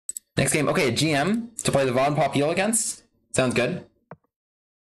Next game, okay, a GM to play the Von Popiel against. Sounds good.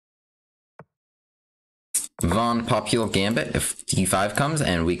 Von Popiel Gambit, if d5 comes,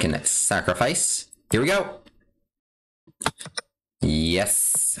 and we can sacrifice. Here we go.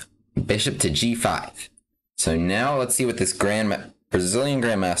 Yes. Bishop to g5. So now let's see what this Brazilian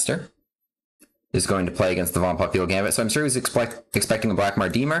Grandmaster is going to play against the Von Popiel Gambit. So I'm sure he's expecting a Black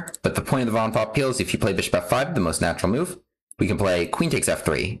Mardemer, but the point of the Von Popiel is if you play Bishop f5, the most natural move, we can play Queen takes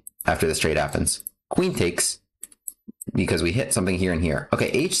f3 after this trade happens. Queen takes, because we hit something here and here. Okay,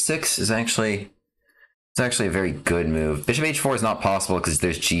 h6 is actually a very good move. Bishop h4 is not possible because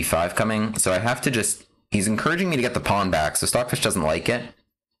there's g5 coming, so I have to just... He's encouraging me to get the pawn back, so Stockfish doesn't like it.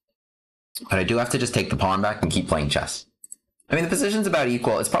 But I do have to just take the pawn back and keep playing chess. I mean, the position's about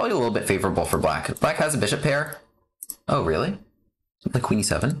equal. It's probably a little bit favorable for black. Black has a bishop pair. Oh, really? Like queen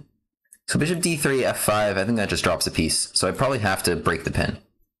e7? So bishop d3, f5, I think that just drops a piece. So I probably have to break the pin.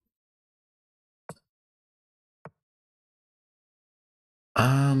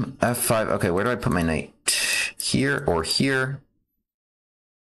 F5, okay, where do I put my knight? Here or here?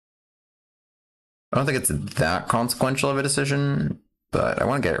 I don't think it's that consequential of a decision, but I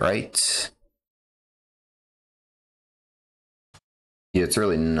want to get it right. Yeah, it's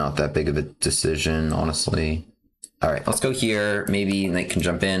really not that big of a decision, honestly. All right, let's go here. Maybe knight can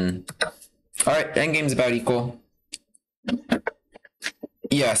jump in. All right, endgame's about equal.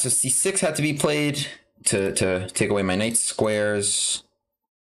 Yeah, so c6 had to be played to take away my knight's squares.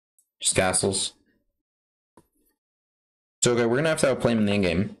 Just castles. So okay, we're gonna have to outplay him in the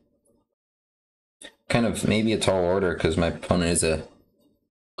endgame. Kind of maybe a tall order because my opponent is a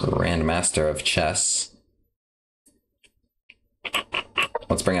grandmaster of chess.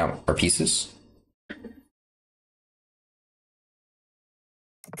 Let's bring out our pieces.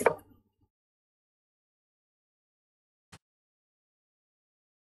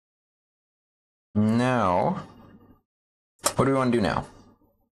 Now, what do we want to do now?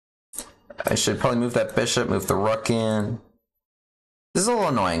 I should probably move that bishop, move the rook in. This is a little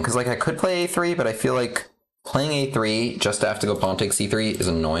annoying, because like I could play a3, but I feel like playing a3 just to have to go pawn takes c3 is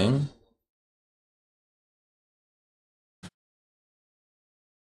annoying.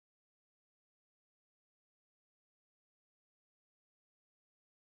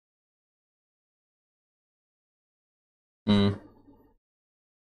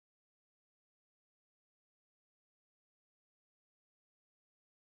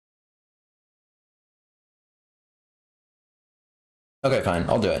 Okay, fine.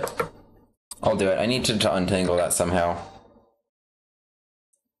 I'll do it. I'll do it. I need to untangle that somehow.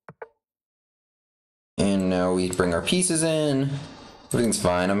 And now we bring our pieces in. Everything's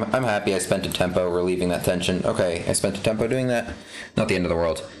fine. I'm happy I spent a tempo relieving that tension. Okay, I spent a tempo doing that. Not the end of the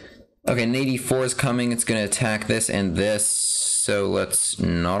world. Okay, knight e4 is coming. It's going to attack this and this. So let's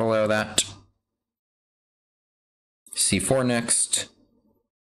not allow that. c4 next.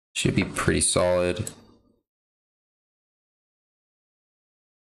 Should be pretty solid.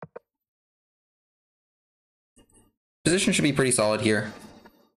 Position should be pretty solid here.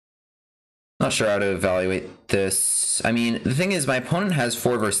 Not sure how to evaluate this. I mean, the thing is, my opponent has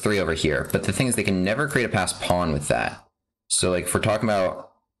 4 versus 3 over here, but the thing is they can never create a passed pawn with that. So, like, if we're talking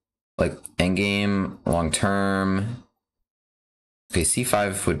about, like, endgame, long term... Okay,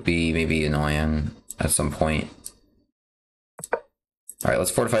 c5 would be maybe annoying at some point. Alright,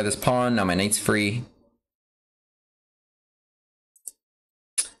 let's fortify this pawn. Now my knight's free.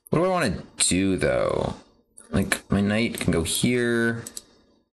 What do I want to do, though? Like, my knight can go here.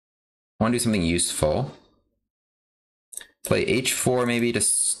 I want to do something useful. Play h4 maybe to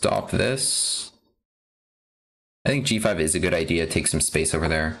stop this. I think g5 is a good idea. Take some space over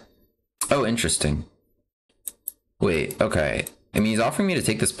there. Oh, interesting. Wait, okay. I mean, he's offering me to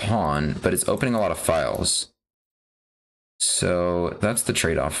take this pawn, but it's opening a lot of files. So that's the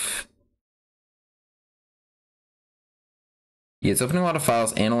trade-off. Yeah, it's opening a lot of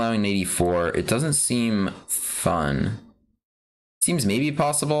files and allowing knight e4. It doesn't seem fun. Seems maybe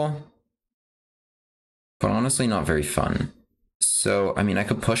possible, but honestly not very fun. So, I mean, I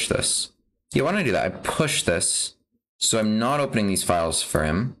could push this. Yeah, why don't I do that? I push this, so I'm not opening these files for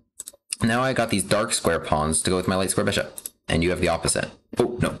him. Now I got these dark square pawns to go with my light square bishop, and you have the opposite.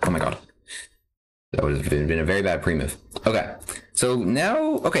 Oh, no, oh my god. That would have been a very bad pre-move. Okay, so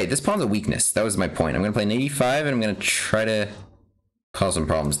now, okay, this pawn's a weakness. That was my point. I'm going to play knight e5, and I'm going to try to cause some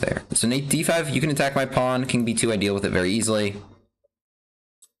problems there. So knight d5, you can attack my pawn. King b2, I deal with it very easily.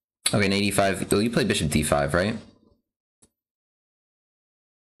 Okay, knight e5. Well, you play bishop d5, right?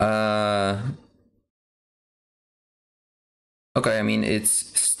 Okay, I mean, it's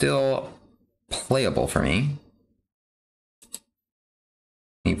still playable for me.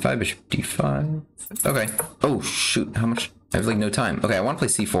 e5, bishop d5. Okay. Oh, shoot. How much? I have like no time. Okay, I want to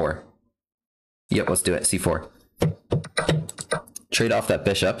play c4. Yep, let's do it. c4. Trade off that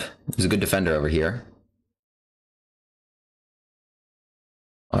bishop. There's a good defender over here.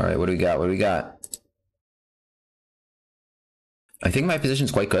 Alright, what do we got? What do we got? I think my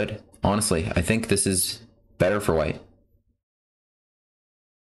position's quite good. Honestly, I think this is better for white.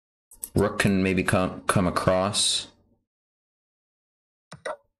 Rook can maybe come across.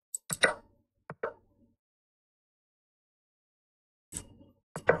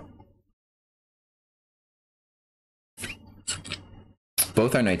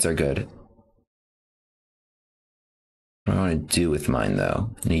 Both our knights are good. What do I want to do with mine, though?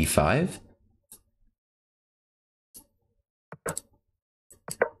 An e5?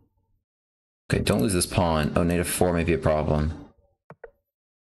 Okay, don't lose this pawn. Oh, knight f4 may be a problem.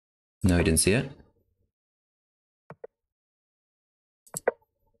 No, he didn't see it.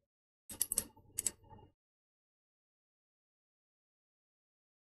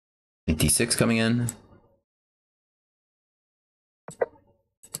 d6 coming in.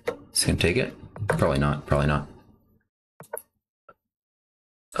 Is he gonna take it? Probably not. Probably not.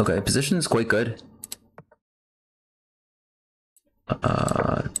 Okay, position is quite good.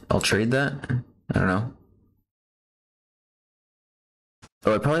 I'll trade that. I don't know.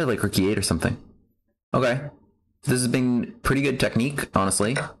 Oh, I'd probably have like rook e8 or something. Okay. This has been pretty good technique,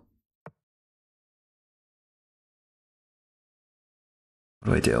 honestly. What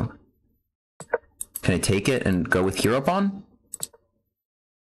do I do? Can I take it and go with hero pawn?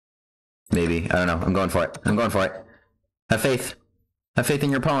 Maybe. I don't know. I'm going for it. I'm going for it. Have faith. Have faith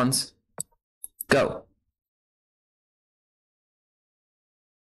in your pawns. Go.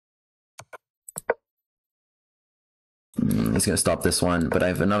 He's going to stop this one, but I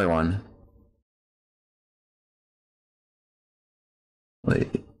have another one.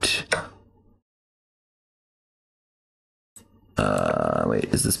 Wait. Wait,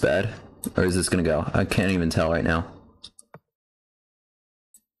 is this bad? Or is this going to go? I can't even tell right now.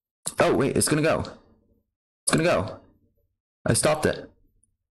 Oh, wait, it's going to go. It's going to go. I stopped it.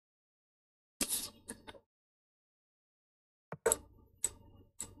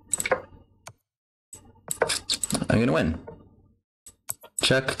 I'm going to win.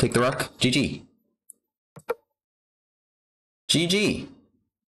 Check, take the rook. GG. GG.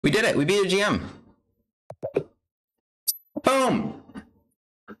 We did it. We beat a GM. Boom.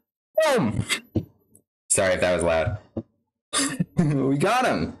 Boom. Sorry if that was loud. We got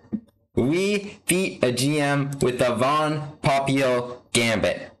him. We beat a GM with the Von Popiel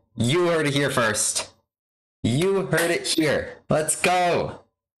Gambit. You heard it here first. You heard it here. Let's go.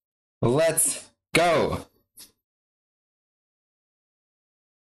 Let's go.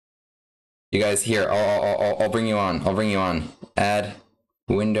 You guys here, I'll bring you on. I'll bring you on. Add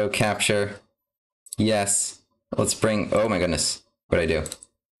window capture. Yes. Let's bring, oh my goodness. What'd I do?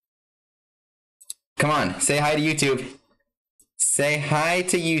 Come on, say hi to YouTube. Say hi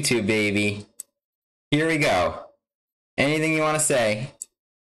to YouTube, baby. Here we go. Anything you want to say?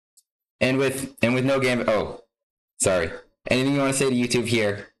 And with no gambit. Oh, sorry. Anything you want to say to YouTube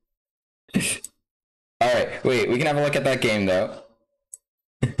here? All right, wait. We can have a look at that game though.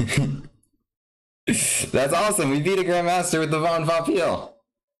 That's awesome. We beat a Grandmaster with the Von Popiel.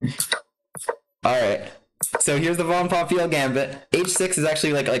 All right. So here's the Von Popiel Gambit. H6 is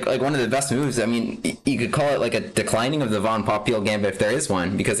actually like one of the best moves. I mean, you could call it like a declining of the Von Popiel Gambit if there is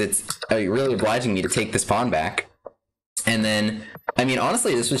one, because it's really obliging me to take this pawn back. And then, I mean,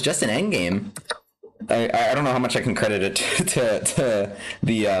 honestly, this was just an endgame. I don't know how much I can credit it to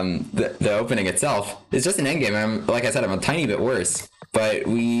the opening itself. It's just an endgame. Like I said, I'm a tiny bit worse, but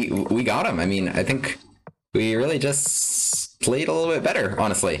we got him. I mean, I think we really just played a little bit better,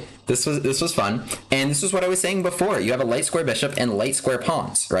 honestly. This was fun, and this is what I was saying before. You have a light square bishop and light square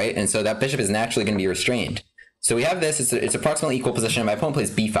pawns, right? And so that bishop is naturally going to be restrained. So we have this. It's approximately equal position. My opponent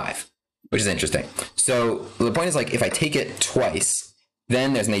plays b5, which is interesting. So the point is, like, if I take it twice,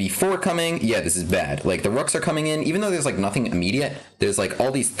 then there's an 84 coming. Yeah, this is bad. Like, the rooks are coming in, even though there's like nothing immediate. There's like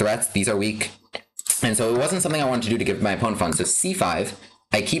all these threats. These are weak, and so it wasn't something I wanted to do to give my opponent fun. So c5.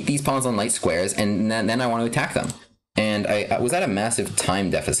 I keep these pawns on light squares, and then I want to attack them. And I was at a massive time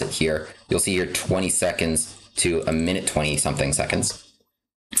deficit here. You'll see here 20 seconds to a minute 20-something seconds.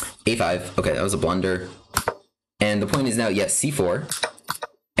 a5. Okay, that was a blunder. And the point is now, yes, c4.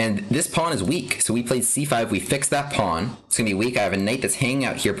 And this pawn is weak. So we played c5. We fixed that pawn. It's going to be weak. I have a knight that's hanging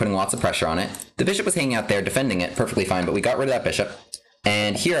out here, putting lots of pressure on it. The bishop was hanging out there, defending it perfectly fine, but we got rid of that bishop.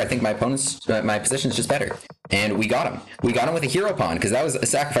 And here, I think my position is just better. And we got him. We got him with a hero pawn, because that was a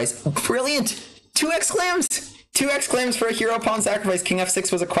sacrifice. Brilliant! 2 exclams! 2 exclaims for a hero pawn sacrifice. King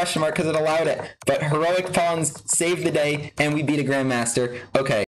f6 was a question mark because it allowed it. But heroic pawns saved the day, and we beat a grandmaster. Okay.